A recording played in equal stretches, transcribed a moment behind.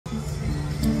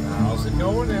How's it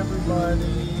going,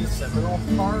 everybody? Seminole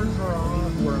cards are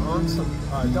on. We're on some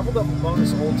double-double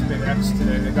bonus ultimate X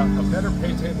today. They got a better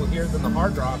pay table here than the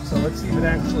hard drop, so let's see if it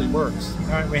actually works. All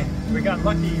right, we got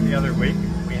lucky the other week.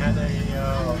 We had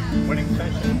a winning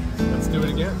session. Let's do it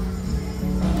again.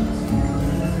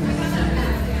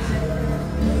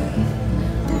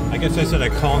 I guess I said I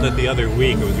called it the other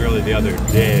week. It was really the other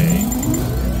day.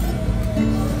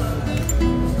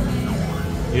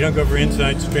 You don't go for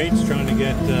inside straights trying to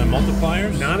get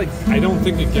multipliers? I don't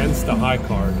think against the high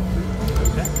card.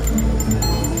 Okay.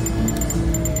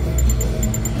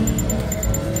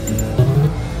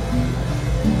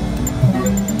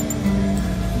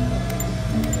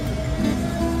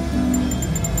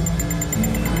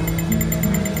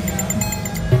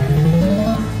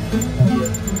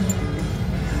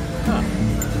 Huh.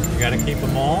 You got to keep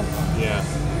them all? Yeah.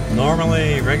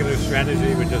 Normally, regular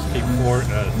strategy would just keep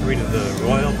 3 to the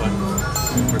royal, but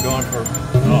we're going for, of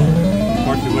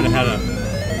course we would have had a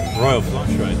royal flush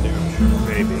right there, I'm sure.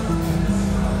 Maybe.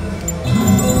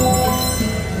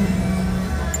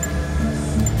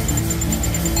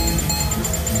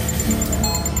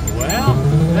 Well,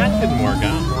 that didn't work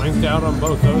out. Blanked out on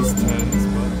both those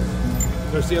 10s, but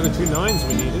there's the other 2 9s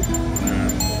we needed.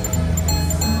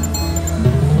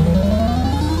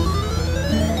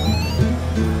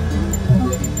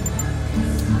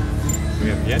 We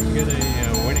have yet to get a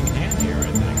winning hand here,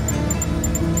 I think.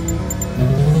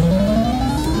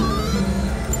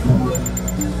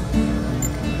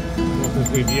 Well, because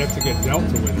we've yet to get dealt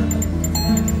a winner.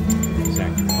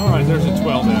 Exactly. All right, there's a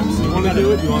 12X. You want to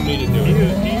do it? You want me to do it? You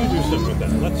do something with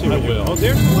that. Let's see what I will. Oh,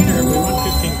 there's the winner. We won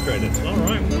 15 credits. All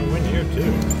right, we're going to win here,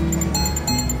 too.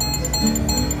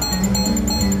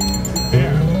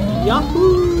 There.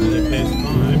 Yahoo! And it pays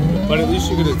 5. But at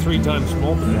least you get a 3 times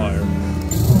multiplier.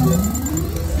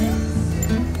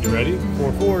 You ready?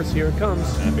 4 4s, here it comes.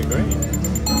 That'd be great.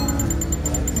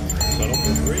 Settle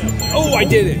for 3 up there. Oh, I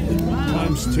did it! Wow.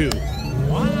 Times 2.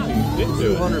 Wow, you did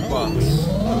do it.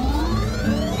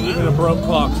 $200. Even a broke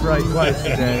clock's right twice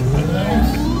today. Very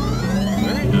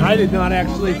nice. I did not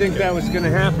actually think that was going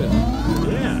to happen.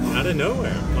 Yeah, out of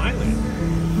nowhere, finally.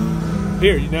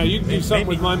 Here, now you can do something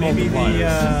with my multipliers.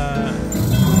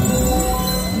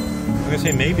 I'm going to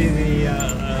say maybe the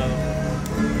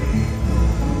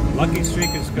lucky streak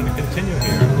is going to continue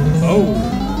here. Oh,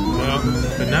 no.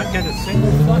 But not get a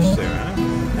single flush there, huh?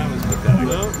 That was pathetic.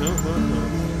 No.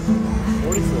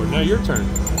 44. Now your turn.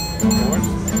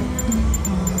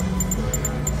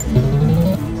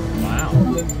 Wow.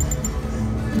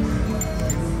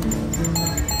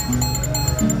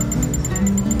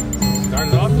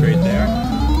 Started off great there.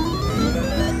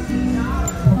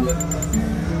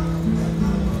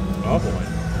 Oh boy.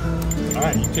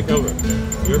 Alright, you took over.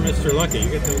 You're Mr. Lucky. You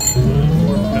get those 4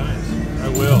 times. I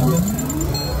will.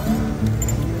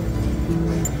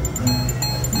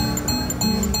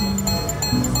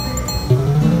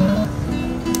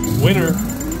 Winner.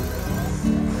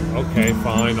 Okay,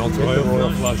 fine. I'll take the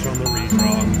royal flush on the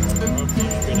redraw.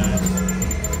 Okay, be nice.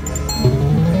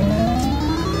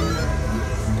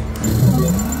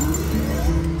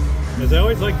 As I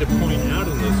always like to point out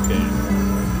in this game,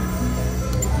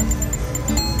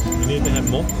 you need to have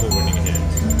multiple winning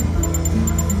hands.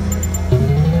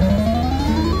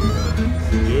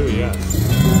 You, yes.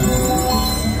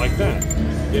 Like that.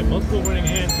 You get multiple winning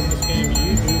hands in this game,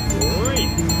 you do great.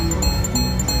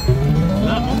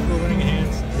 Not multiple winning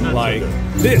hands, not Like so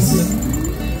good. this.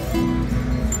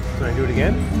 Can I do it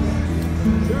again?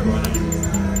 Sure, why not?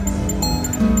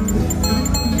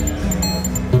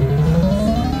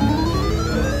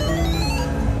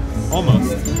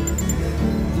 Almost.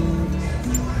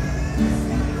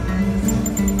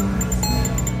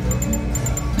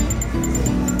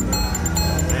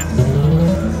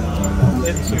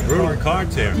 Hitting some brutal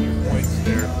cards here. Points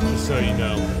there, just so you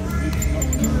know.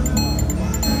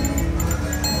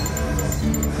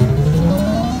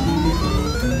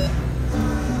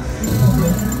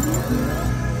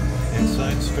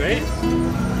 Inside straight. I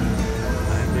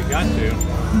think we got to.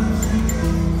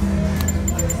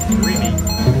 Dreamy.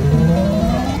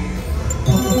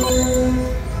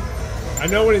 I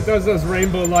know when it does those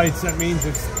rainbow lights, that means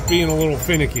it's being a little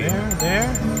finicky.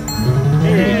 There.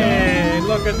 Hey,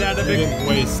 look at that. A big Didn't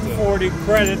waste it. 40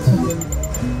 credits.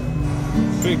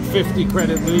 Big 50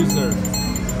 credit loser.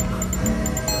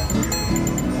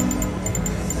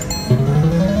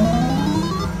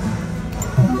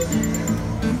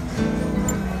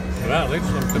 Well, at least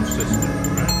I'm consistent,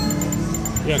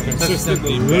 right? Yeah,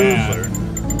 consistently loser. bad.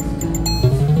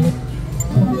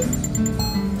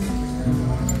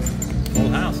 Full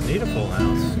house. Need a full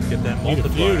house. Get that Need a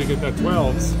few multiplier. to get that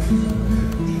 12s.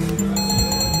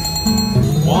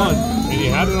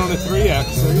 had it on a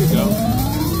 3X. There you go.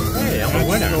 Hey, I'm a That's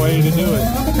winner. the way to do it.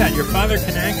 Look at that. Your father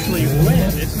can actually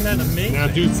win. Isn't that amazing? Now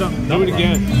do something. Do it Don't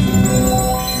again.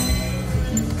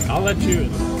 I'll let you.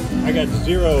 I got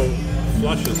 0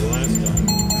 flushes the last time.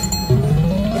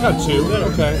 I got 2.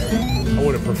 Okay. I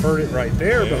would have preferred it right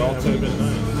there, but I'll that take would have it. been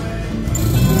nice.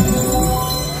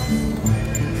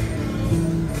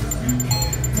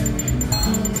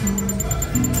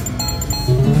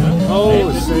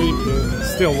 Oh, saved it.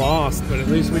 Still lost, but at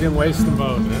least we didn't waste them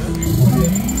both.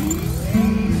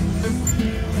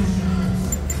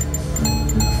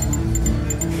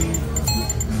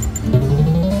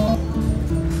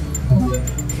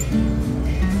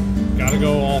 Gotta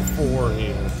go all 4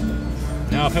 here.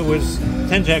 Now, if it was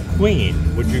 10 Jack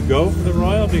Queen, would you go for the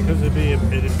Royal because it'd be a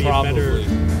Probably. better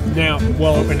Now,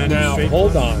 well, open-ended now straight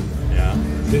hold flush? on. Yeah.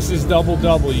 This is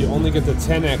double-double. You only get the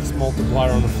 10x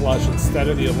multiplier on the flush instead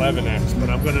of the 11x, but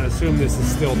I'm going to assume this is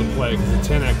still the play because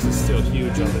the 10x is still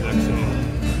huge on the next hand.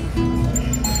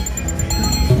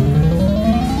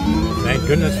 Thank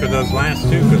goodness for those last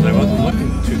 2 because I wasn't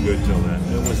looking too good till then.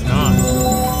 It was not.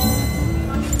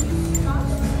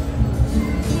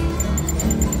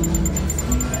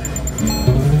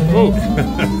 Oh!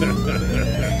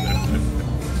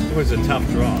 It was a tough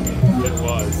draw, though. It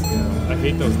was. I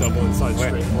hate those double inside Wait,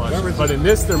 straight where flushes. was But in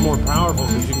this, they're more powerful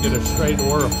because you can get a straight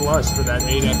or a flush for that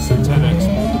 8x or 10x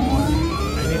multiplier.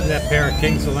 I needed that pair of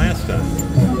kings the last time.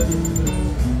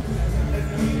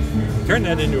 Turn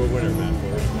that into a winner, Matt.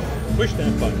 Push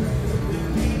that button.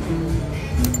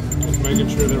 Just making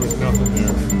sure there was nothing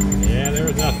there. Yeah, there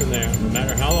was nothing there. No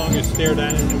matter how long you stared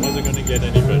at it, it wasn't going to get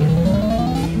any better.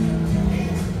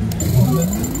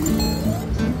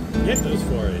 Get those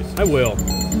 4As. I will.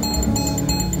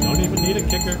 Don't even need a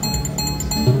kicker.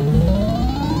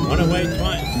 1 away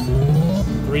twice.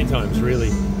 3 times,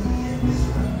 really.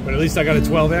 But at least I got a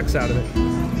 12x out of it.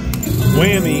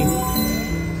 Whammy.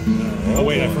 Oh,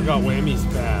 wait, I forgot whammy's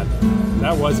bad.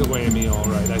 That was a whammy, all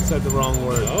right. I said the wrong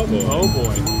word. Oh, boy. Oh,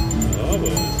 boy. Oh,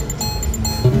 boy.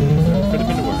 Could have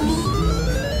been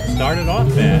worse. Started off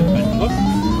bad, but look.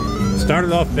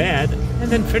 Started off bad and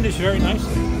then finished very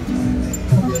nicely.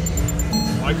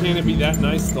 Why can't it be that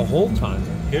nice the whole time?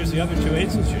 Here's the other 2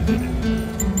 aces you did.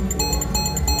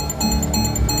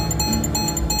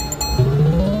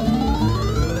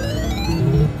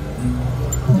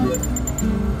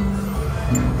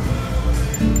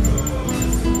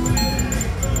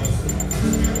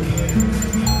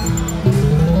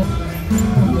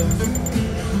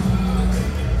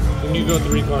 Can you go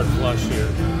 3-card flush here?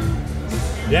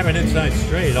 You have an inside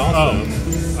straight also.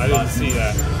 Oh, I didn't see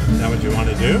that. Is that what you want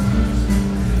to do?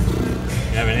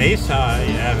 You have an ace high,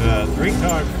 you have a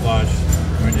 3-card flush,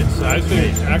 or an I inside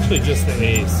think straight. actually just the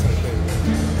ace. I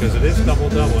think. Because it is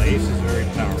double-double, ace is very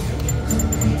powerful.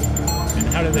 And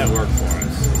how did that work for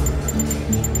us?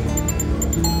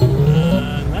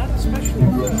 Not especially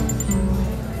well.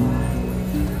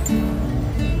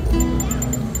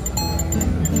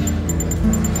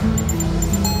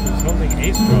 These holding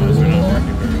ace draws are not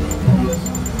working very well for us.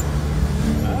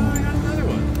 Oh, I got another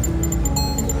one.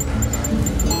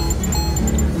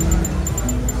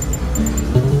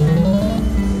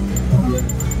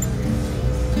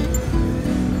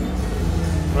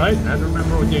 Right? I don't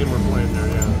remember what game we're playing there,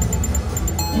 yeah.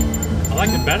 I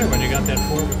liked it better when you got that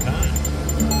 4 of a kind.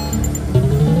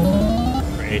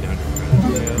 For 800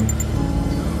 credits. Yeah.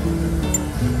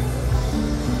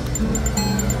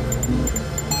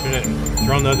 Should have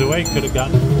thrown those away, could have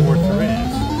gotten 4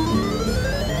 3s.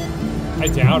 I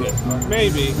doubt it, but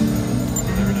maybe. You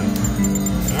never know.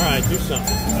 Alright, do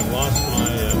something. I've lost my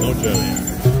mojo here.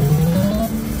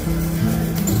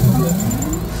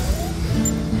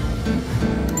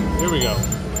 Here we go.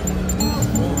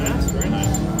 Well, that's very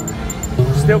nice.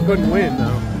 Still couldn't win,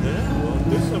 though. Yeah, well,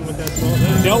 do something with that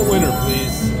 12. Dealt winner,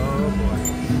 please. Oh, boy.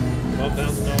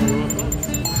 $12,000 roll punch.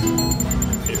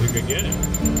 If you could get it.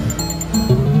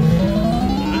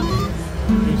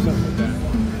 Do something with that.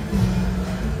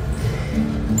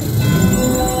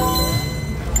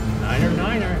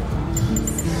 Niner.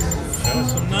 Show us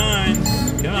some 9s.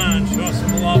 Come on, show us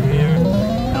some love here.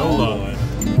 No love. Boy.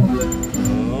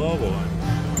 Oh boy.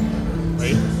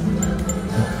 Wait.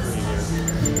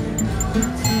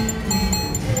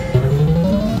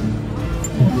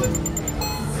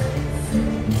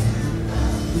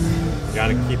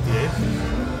 Gotta keep the aces.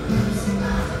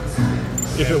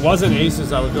 If it wasn't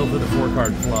aces, I would go for the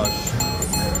 4-card flush.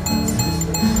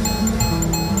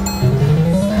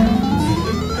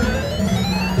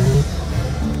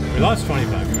 We lost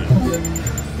 25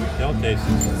 credits. Dealt aces.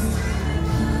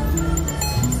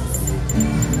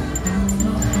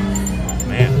 Oh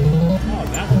man. Oh,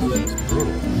 that was just brutal.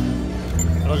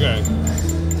 Okay.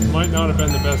 Might not have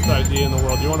been the best idea in the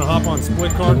world. You want to hop on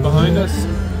split card behind us?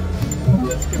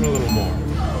 Let's give it a little more.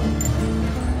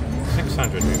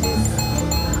 600 we moved.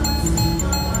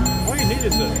 All you need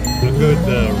is a good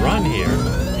run here.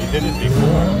 You did it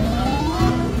before.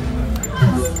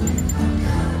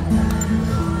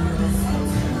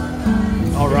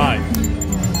 All right.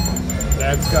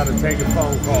 Dad's got to take a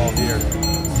phone call here.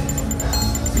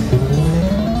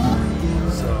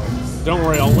 So, don't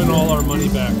worry, I'll win all our money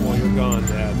back while you're gone,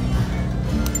 Dad.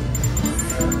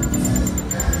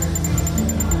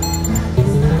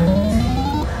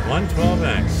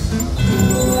 $112X.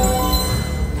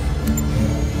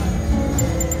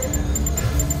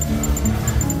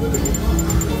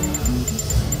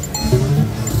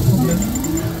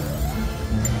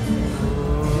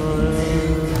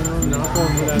 Not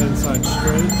going for that inside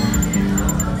straight.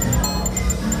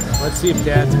 Let's see if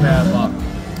Dad's bad luck.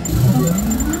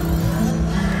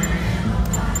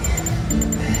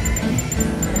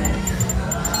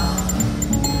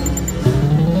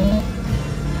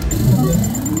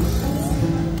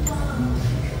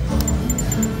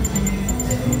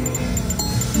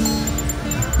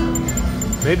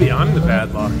 Maybe I'm the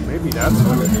bad luck. Maybe that's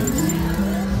what it is.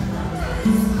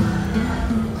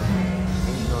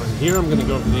 Here I'm going to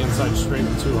go for the inside straight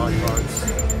with 2 high cards.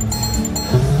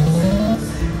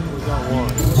 We got 1.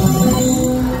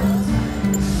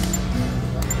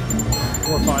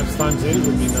 4 5s times 8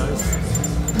 would be nice.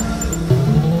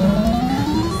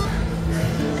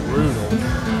 Brutal.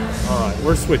 Alright,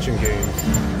 we're switching games.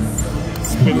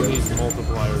 Spinning these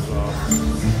multipliers off.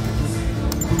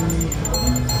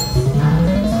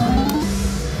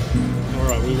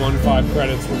 Alright, we won 5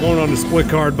 credits. We're going on to split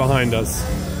card behind us.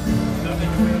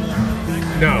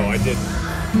 No, I didn't.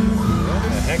 What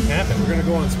the heck happened? We're going to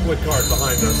go on split card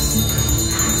behind us.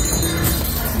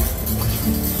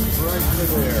 Right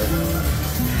there.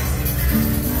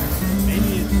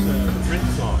 Maybe it's the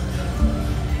Prince song.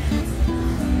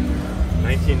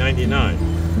 1999.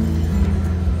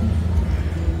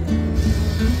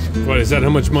 What, is that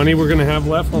how much money we're going to have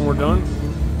left when we're done?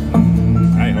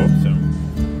 I hope so.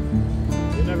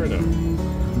 You never know.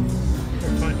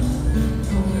 We'll find it.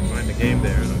 We'll find the game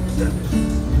there.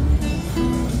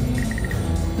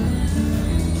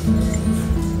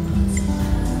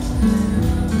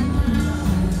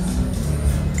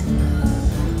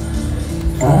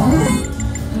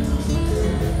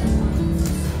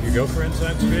 You go for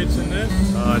inside straights in this?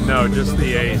 No, just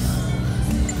the ace.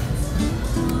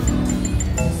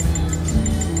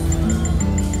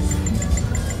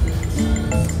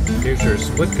 Here's your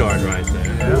split card right there.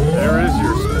 Yeah, there is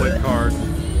your split card.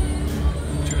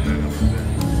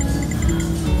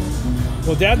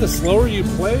 Well, Dad, the slower you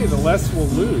play, the less we'll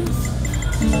lose.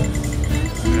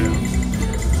 Yeah.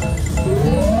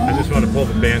 I just want to pull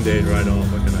the Band-Aid right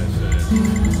off, what can I say?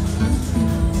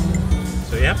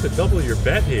 So you have to double your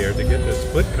bet here to get the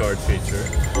split card feature.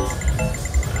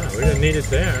 Ah, we didn't need it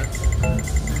there.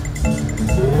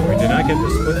 We did not get the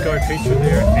split card feature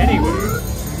there anywhere.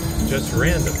 It's just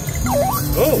random.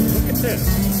 Oh, look at this.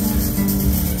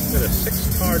 Got a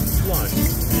 6-card flush.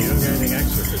 And you don't get anything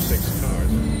extra for 6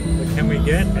 cards. But can we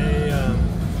get a,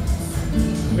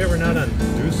 we were not on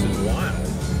Deuces Wild.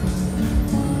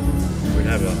 We'd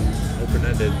have a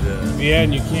open-ended, yeah,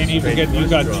 and you can't even get, you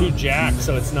got draw. 2 jacks,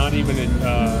 so it's not even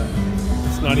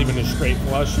a straight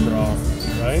flush draw,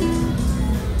 right?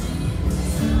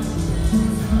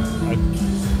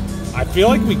 I feel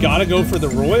like we gotta go for the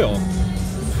royal.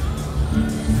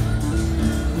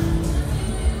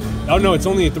 Oh no, it's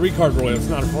only a 3-card royal. It's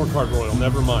not a 4-card royal.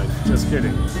 Never mind. Just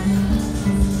kidding.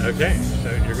 Okay,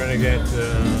 so you're going to get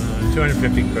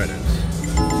 250 credits.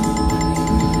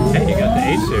 Hey, you got the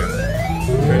ace here. I'm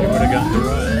sure you would have gotten the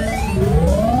royal.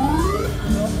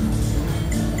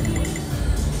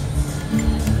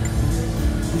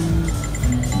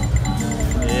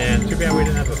 Yeah, too bad we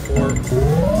didn't have a 4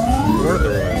 for the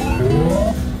royal.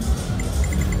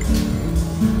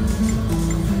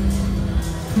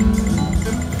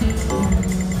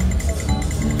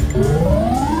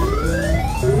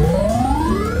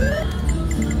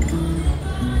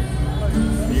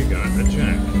 You got a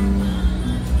jack.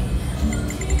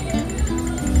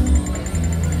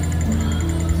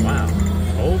 Wow,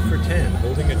 0 for 10,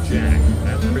 holding a jack.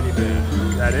 That's pretty bad.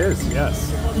 That is,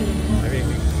 yes. I mean,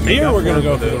 Here we're going to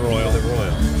go for the royal.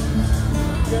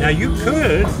 Now you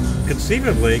could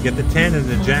conceivably get the 10 and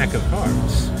the jack of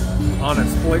hearts. On a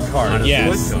split card, On a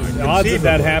yes. split card, The odds of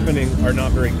that conceivably. happening are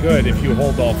not very good if you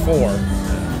hold all 4.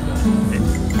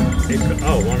 It could,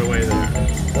 oh, 1 away there.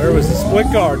 Where was the split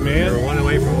card, We man? were 1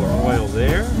 away from a royal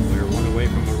there. We were 1 away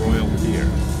from a royal here.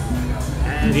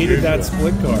 As Needed that usual.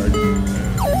 split card.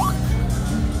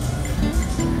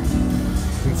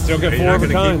 Still get Are you four not of a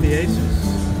gonna kind. keep the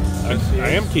aces? I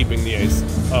am keeping the ace.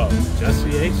 Oh. Just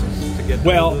the aces to get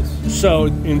Well, those. so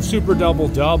in Super Double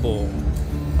Double,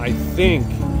 I think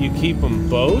you keep them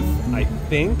both. I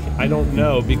think. I don't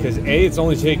know, because A, it's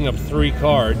only taking up 3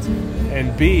 cards,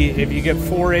 and B, if you get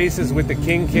 4 aces with the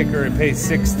king kicker, it pays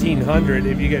 1,600.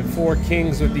 If you get 4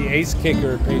 kings with the ace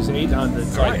kicker, it pays 800.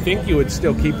 So I Right. think you would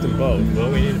still keep them both.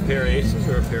 Well, we need a pair of aces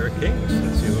or a pair of kings.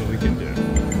 Let's see what we can do.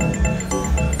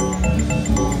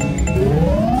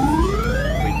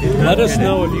 We did not Let us get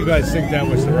know it. if you guys think that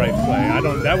was the right play. I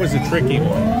don't. That was a tricky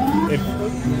one.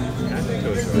 I think it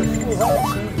was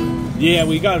right. Yeah,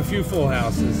 we got a few full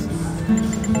houses.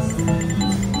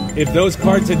 If those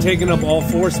cards had taken up all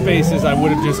 4 spaces, I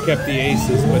would have just kept the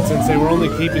aces. But since they were only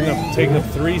taking up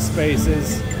 3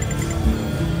 spaces,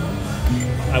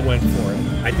 I went for it.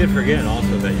 I did forget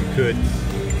also that you could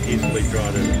easily draw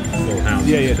to full house.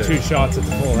 Yeah, 2 shots at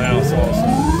the full house also.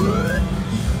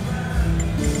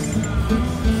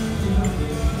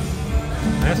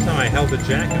 Last time I held a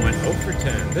jack and went 0 for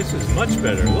 10. This is much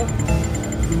better. Look.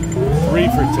 3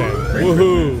 for 10. 3 for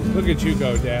Woohoo! Look at you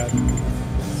go, Dad.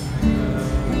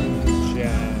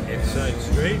 Jack. Inside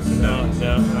straight? No,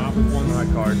 not with 1 high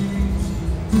card.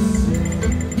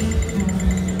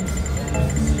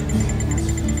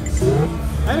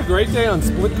 I had a great day on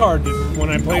split card when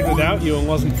I played without you and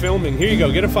wasn't filming. Here you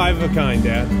go, get a 5 of a kind,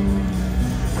 Dad.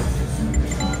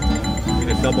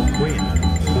 Get a double queen.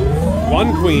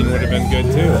 1 queen would have been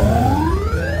good too.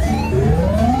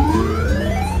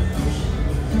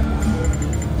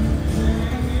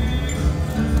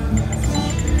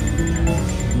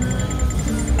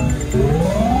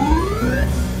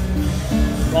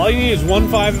 All you need is 1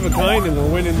 5 of a kind and we're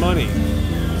winning money.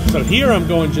 So here I'm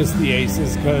going just the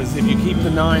aces, because if you keep the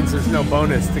 9s, there's no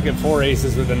bonus to get 4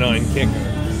 aces with a 9 kicker.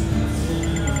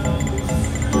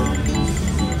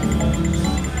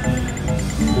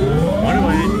 One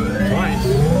away, twice,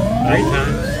 3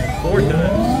 times, 4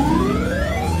 times.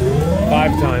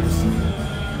 5 times.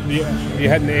 If you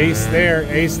had an ace there,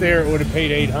 it would have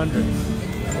paid 800.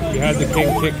 You had the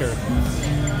king kicker.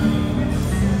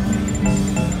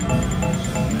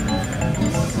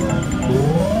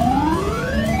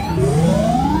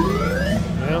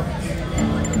 Well,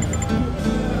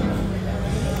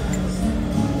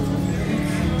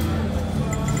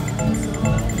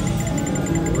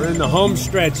 we're in the home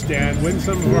stretch, Dad. Win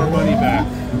some of our money back.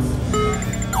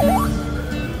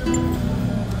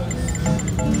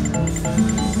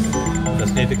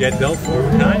 Just need to get dealt 4 of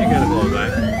a kind, you get a blow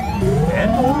back.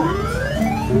 And more.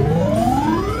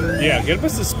 Yeah, give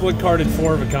us a split carded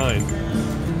 4 of a kind.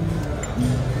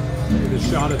 Get a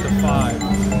shot at the 5.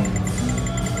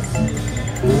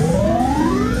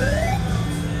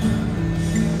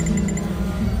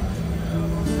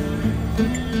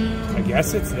 I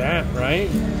guess it's that, right?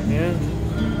 Yeah.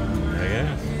 I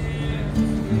guess.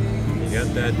 You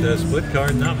got that split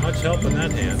card, not much help in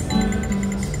that hand.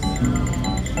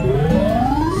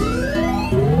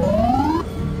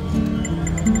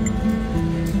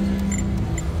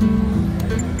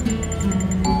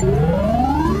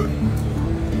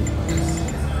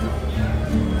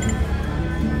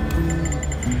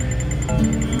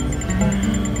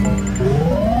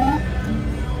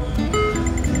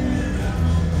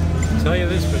 I'll tell you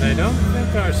this, but I don't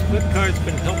think our split card's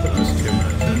been helping us too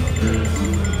much.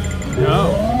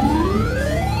 No.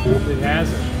 It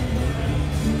hasn't.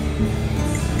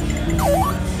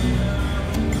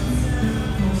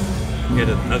 Get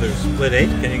another split 8.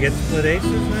 Can you get split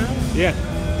aces now? Yeah.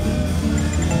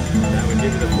 That would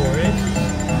give you the 4 aces.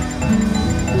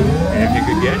 If you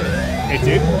could get it. It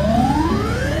did.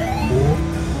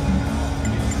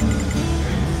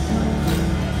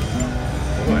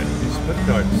 Boy, these split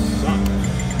cards suck.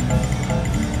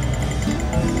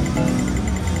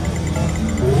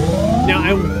 Now,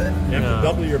 You have to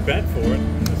double your bet for it.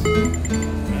 It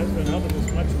hasn't been helping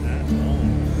as much at all.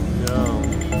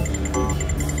 No.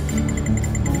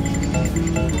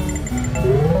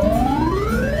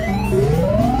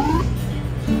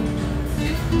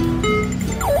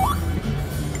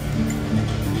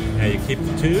 Now you keep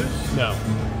the 2s? No.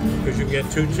 Because you can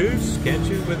get 2 2s, can't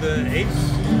you, with an ace?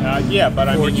 Yeah, but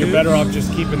I 4 mean, you're twos? better off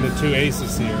just keeping the 2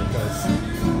 aces here,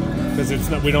 because it's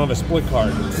not. We don't have a split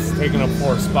card. It's taking up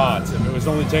 4 spots. If it was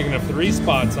only taking up 3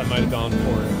 spots, I might have gone for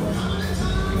it.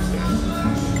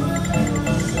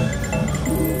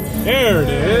 There it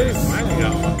is. Finally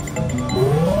got one.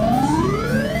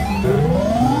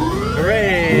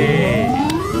 Hooray!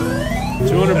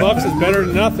 $200 is better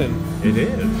than nothing. It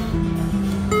is.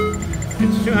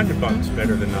 It's $200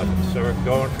 better than nothing. So we're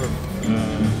going for.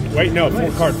 Wait, no,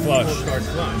 4 card flush. 4 card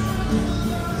flush.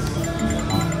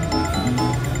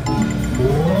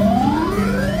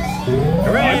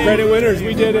 Hooray! 5 credit winners,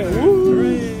 we did it. Woo!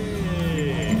 Hooray!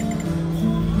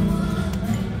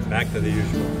 Back to the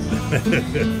usual.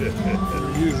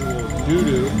 Usual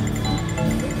doo-doo.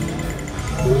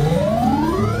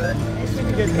 Just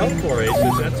didn't get help for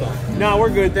aces, that's all. No, we're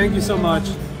good. Thank you so much.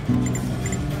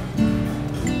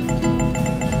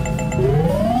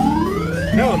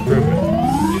 No improvement.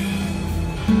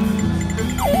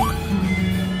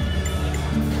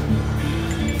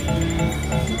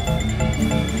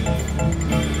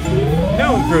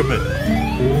 No improvement.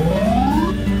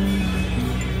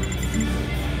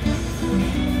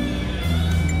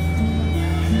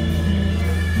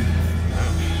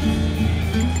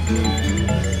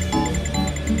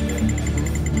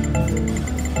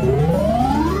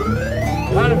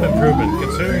 A lot of improvement,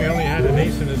 considering I only had an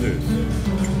ace and a deuce.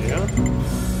 Yeah?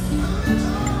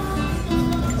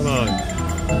 Come on.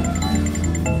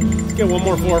 Let's get one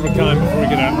more 4 of a kind before we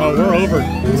get out. Oh, we're over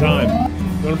time.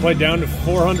 You want to play down to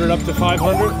 400 up to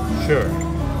 500? Sure.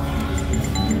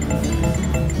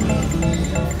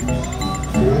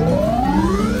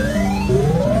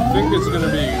 I think it's going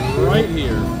to be right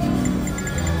here.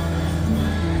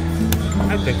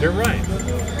 I think they're right.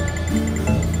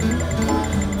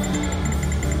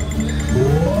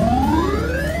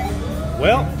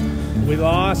 Well, we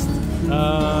lost.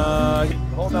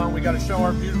 Hold on, we got to show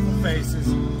our beautiful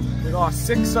faces. We lost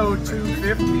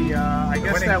 602.50. I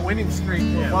guess that winning streak,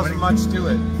 there wasn't much to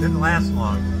it. Didn't last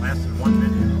long. It lasted 1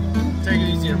 minute. Take it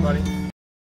easier, buddy.